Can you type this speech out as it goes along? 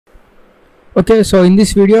Okay, so in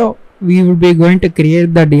this video we will be going to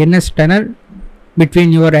create the DNS tunnel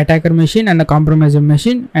between your attacker machine and the compromiser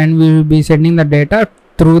machine, and we will be sending the data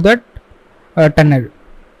through that tunnel.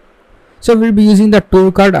 So we'll be using the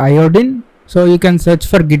tool called Iodine. So you can search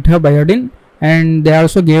for GitHub Iodine, and they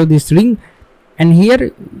also gave this link, and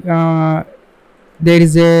here there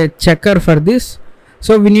is a checker for this.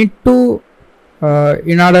 So we need to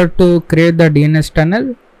in order to create the DNS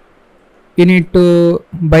tunnel, you need to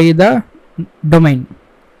buy the domain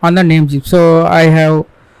on the Namecheap. So I have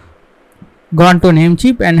gone to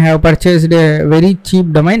Namecheap and have purchased a very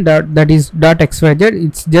cheap domain that is .xyz.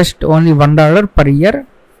 It's just only $1 per year,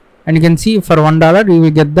 and you can see for $1 you will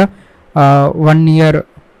get the 1 year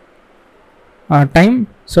time.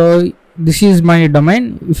 So this is my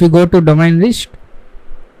domain. If you go to domain list,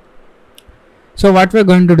 so what we are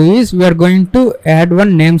going to do is we are going to add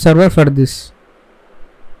one name server for this.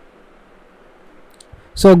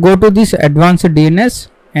 So go to this advanced DNS,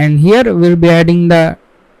 and here we will be adding the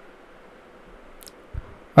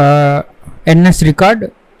NS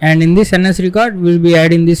record, and in this NS record we will be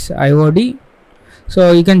adding this IOD.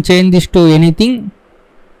 So you can change this to anything,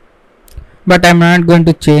 but I am not going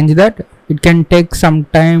to change that. It can take some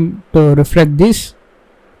time to reflect this.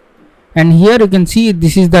 And here you can see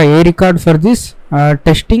this is the A record for this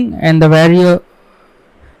testing, and the value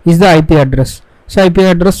is the IP address. So IP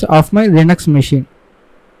address of my Linux machine.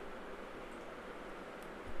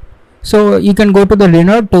 So you can go to the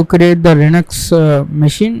Lenovo to create the Linux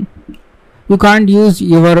machine. You can't use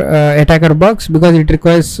your attacker box because it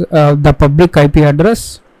requires the public IP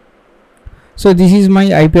address. So this is my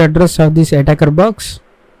IP address of this attacker box,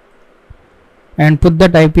 and put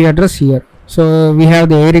that IP address here. So we have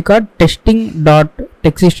the A record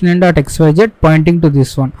testing.textname.xyz pointing to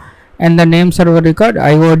this one, and the name server record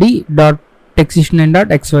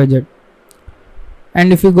iod.textname.xyz.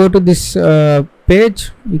 And if you go to this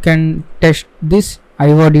page, you can test this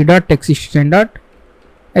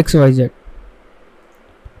iod.textname.xyz.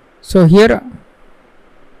 So here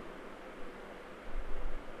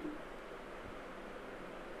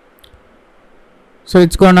so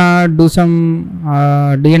it's gonna do some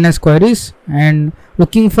DNS queries and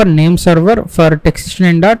looking for name server for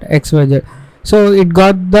textname.xyz. So it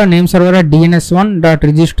got the name server at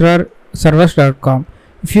dns1.registrarservers.com.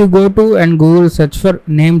 If you go to and Google search for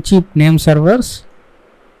Namecheap name servers,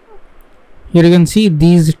 here you can see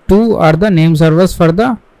these two are the name servers for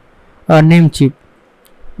the Namecheap.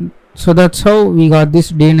 So that's how we got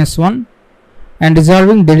this DNS1. And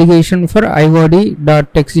resolving delegation for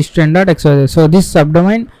iod.textstring.xyz. So this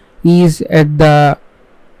subdomain is at the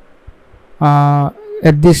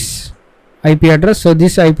at this IP address. So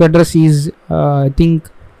this IP address is I think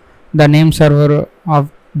the name server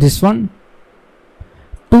of this one,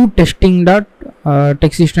 to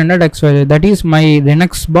testing.textstring.xyz. that is my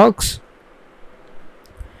Linux box,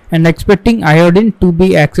 and expecting Iodine to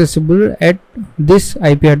be accessible at this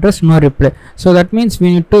IP address, no reply. So that means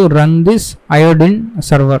we need to run this Iodine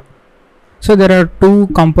server. So there are two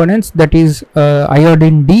components, that is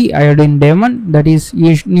Iodine D, Iodine daemon, that is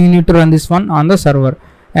you need to run this one on the server,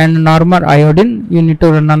 and normal Iodine you need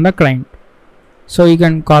to run on the client. So you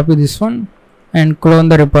can copy this one and clone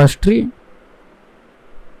the repository.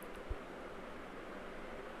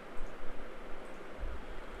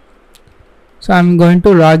 So I'm going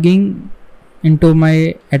to log in into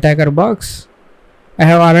my attacker box. I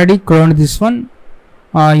have already cloned this one.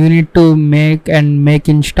 You need to make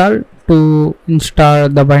install to install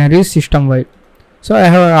the binary system wide. So I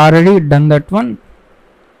have already done that one.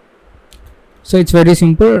 So it's very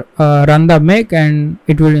simple. Run the make and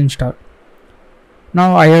it will install.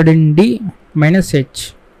 Now iodine D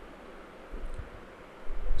 -H.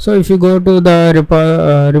 So if you go to the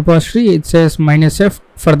repository, it says -F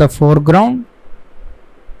for the foreground,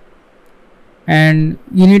 and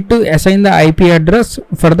you need to assign the IP address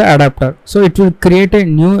for the adapter. So it will create a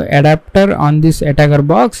new adapter on this attacker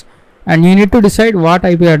box, and you need to decide what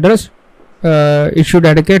IP address it should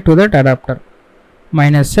allocate to that adapter.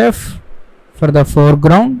 -F for the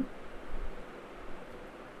foreground,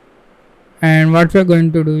 and what we are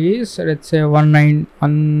going to do is, let's say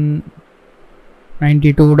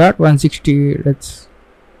 192.160, let's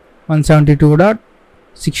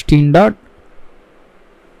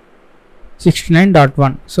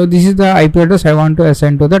 172.16.69.1. so this is the IP address I want to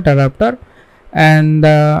assign to that adapter, and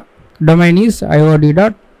the domain is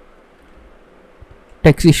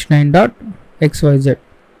iod.textname.xyz.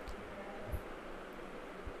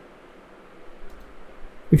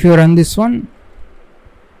 If you run this one,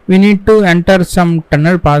 we need to enter some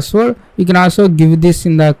tunnel password. You can also give this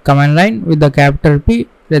in the command line with the capital P.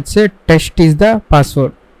 Let's say test is the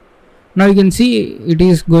password. Now you can see it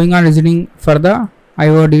is going on listening for the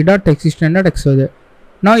iod.existen.xyz.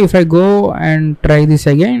 Now if I go and try this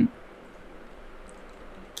again,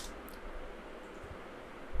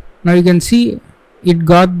 now you can see it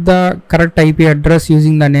got the correct IP address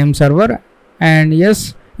using the name server, and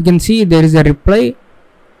yes, you can see there is a reply.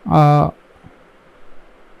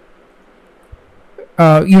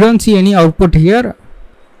 You don't see any output here,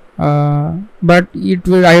 but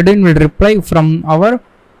iodine will reply from our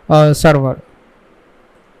server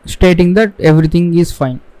stating that everything is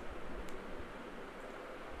fine.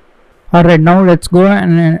 Alright, now let's go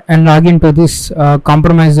and log into this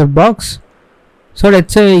compromiser box. So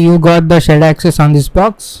let's say you got the shared access on this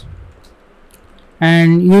box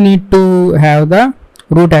and you need to have the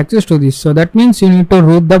root access to this. So that means you need to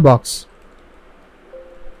root the box.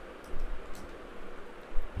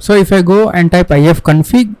 So if I go and type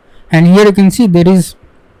ifconfig, and here you can see there is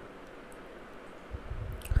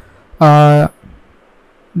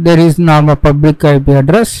normal public IP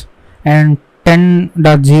address and 10.0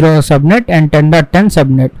 subnet and 10.10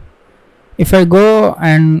 subnet. If I go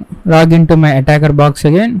and log into my attacker box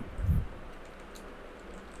again,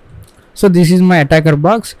 so this is my attacker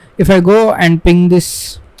box. If I go and ping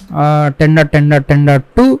this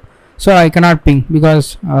 10.10.10.2, so I cannot ping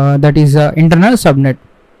because that is internal subnet.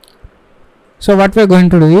 So what we are going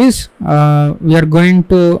to do is we are going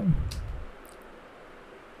to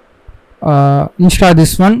install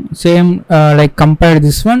this one, same like compare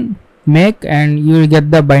this one, make, and you will get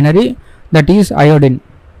the binary, that is iodine.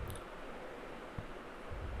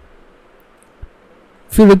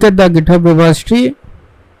 If you look at the GitHub repository,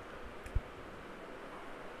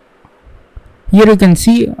 here you can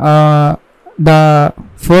see the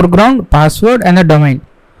foreground, password, and the domain.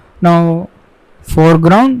 Now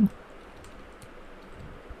foreground,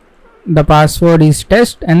 the password is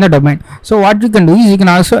test, and the domain. So what you can do is you can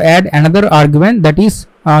also add another argument, that is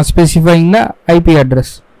specifying the IP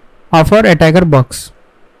address of our attacker box,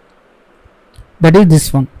 that is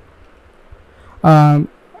this one.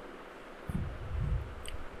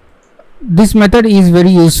 This method is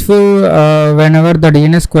very useful whenever the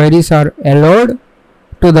DNS queries are allowed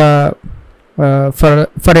to the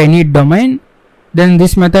for any domain. Then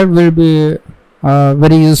this method will be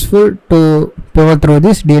very useful to pivot through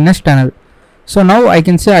this DNS tunnel. So now I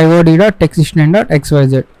can say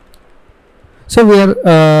iod.existen.xyz. So we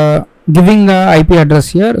are giving the IP address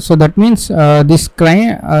here. So that means this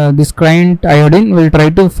client iodine will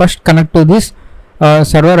try to first connect to this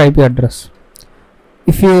server IP address.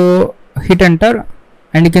 If you hit enter,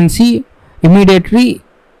 and you can see immediately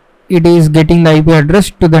it is getting the IP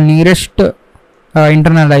address to the nearest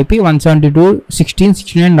internal IP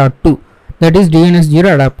 172.16.69.2, that is DNS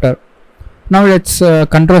 0 adapter. Now let's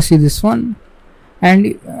control C this one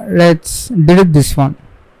and let's delete this one,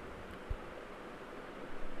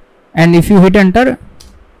 and if you hit enter,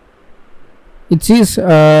 it says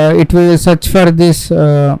it will search for this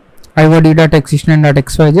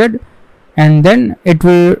iod.existen.xyz, and then it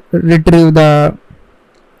will retrieve the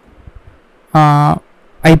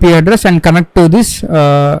IP address and connect to this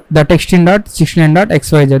the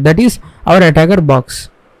texting.16.xyz, that is our attacker box.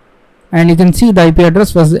 And you can see the IP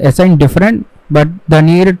address was assigned different, but the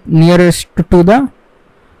nearest to the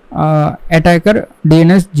attacker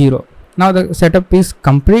DNS 0. Now the setup is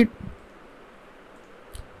complete.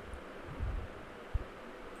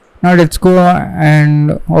 Now let's go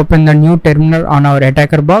and open the new terminal on our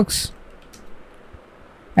attacker box,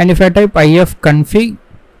 and if I type ifconfig,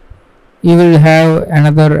 you will have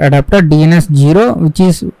another adapter DNS 0, which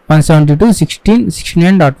is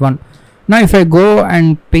 172.16.69.1. Now if I go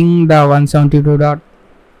and ping the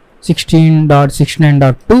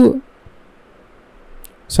 172.16.69.2,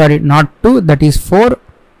 sorry, not 2, that is 4,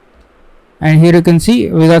 and here you can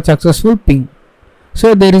see we got successful ping.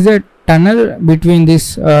 So there is a tunnel between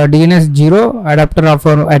this DNS 0 adapter of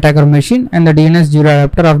our attacker machine and the DNS 0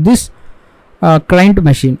 adapter of this client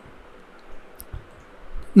machine.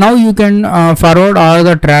 Now you can forward all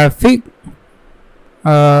the traffic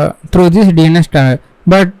through this DNS tunnel,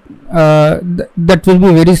 but that will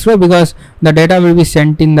be very slow because the data will be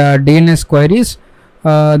sent in the DNS queries,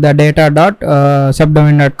 the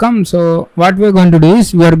data.subdomain.com. So what we are going to do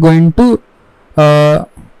is we are going to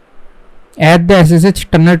add the SSH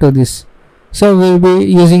tunnel to this. So we will be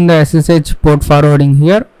using the SSH port forwarding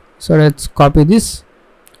here. So let's copy this.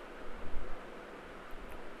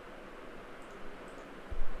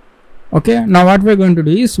 Okay, now what we are going to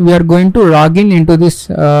do is we are going to log in into this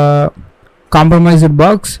compromised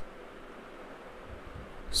box.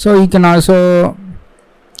 So you can also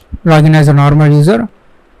log in as a normal user.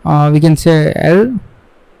 We can say L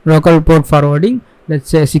local port forwarding, let's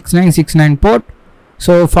say 6969 port.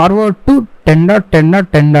 So forward to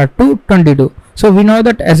 10.10.10.2 So we know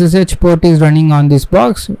that SSH port is running on this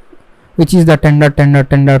box, which is the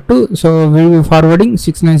 10.10.10.2. So we will be forwarding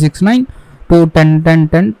 6969 to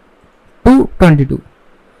 10.10.10 to 22.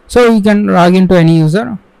 So you can log into any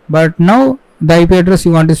user, but now the IP address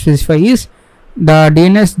you want to specify is the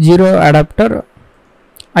DNS 0 adapter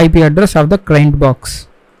IP address of the client box,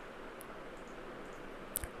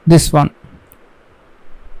 this one.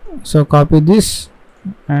 So copy this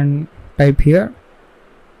and type here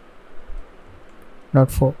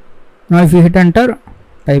 .4. Now if you hit enter,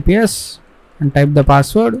 type yes and type the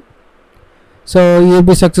password. So you will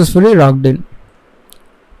be successfully logged in.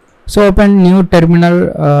 So open new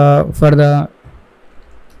terminal for the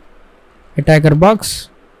attacker box,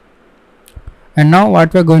 and now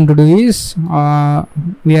what we are going to do is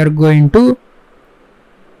we are going to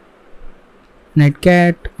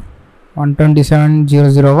netcat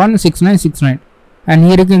 127.0.0.1.69.69, and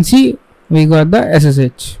here you can see we got the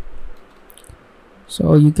SSH.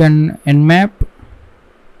 So you can nmap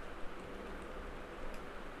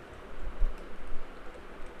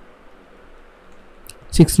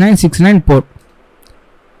 .69.69 port.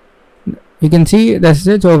 You can see the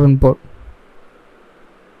SSH open port.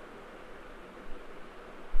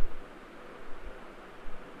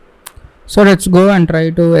 So let's go and try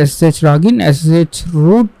to SSH login. SSH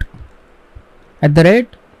root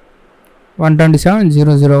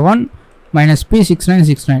 @127.0.0.1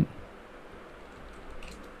 -p6969,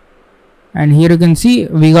 and here you can see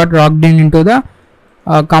we got logged in into the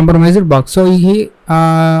compromised box. So you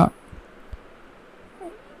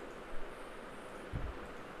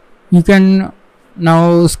can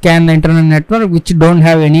now scan the internal network which don't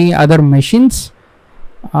have any other machines,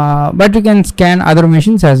 but you can scan other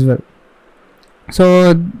machines as well.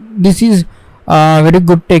 So this is a very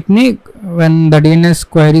good technique when the DNS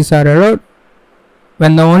queries are allowed,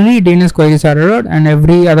 when the only DNS queries are allowed and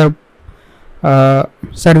every other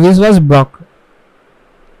service was blocked.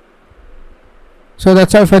 So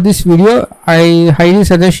that's all for this video. I highly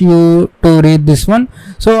suggest you to read this one.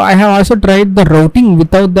 So I have also tried the routing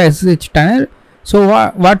without the SSH tunnel. So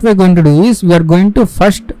what we are going to do is we are going to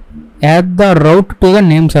first add the route to the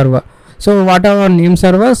name server. So what are our name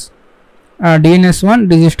servers? DNS1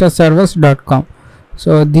 registerservers.com.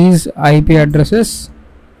 So these IP addresses.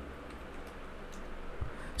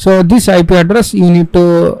 So this IP address you need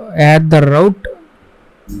to add the route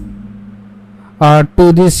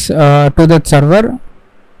to this to that server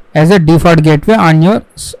as a default gateway on your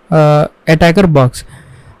attacker box.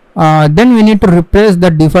 Then we need to replace the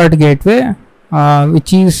default gateway,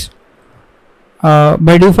 which is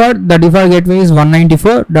by default the default gateway is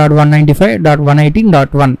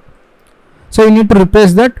 194.195.118.1. So you need to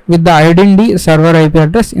replace that with the IDD server IP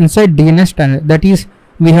address inside DNS tunnel. That is,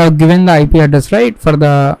 we have given the IP address, right, for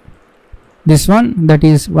the this one, that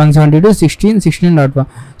is 172.16.16.1.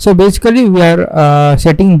 So basically we are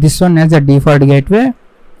setting this one as a default gateway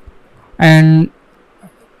and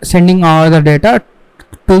sending all the data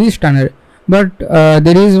to this tunnel. But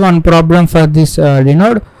there is one problem for this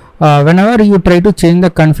Linode. Whenever you try to change the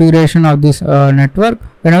configuration of this network,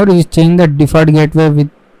 whenever you change the default gateway with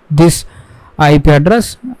this IP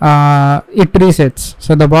address, it resets.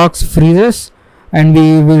 So the box freezes and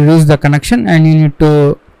we will lose the connection, and you need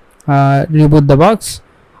to reboot the box,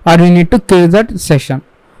 or you need to kill that session.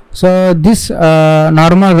 So this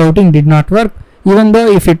normal routing did not work. Even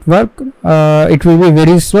though if it worked, it will be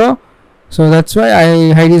very slow. So that's why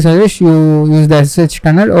I highly suggest you use the SSH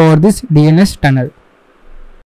tunnel over this DNS tunnel.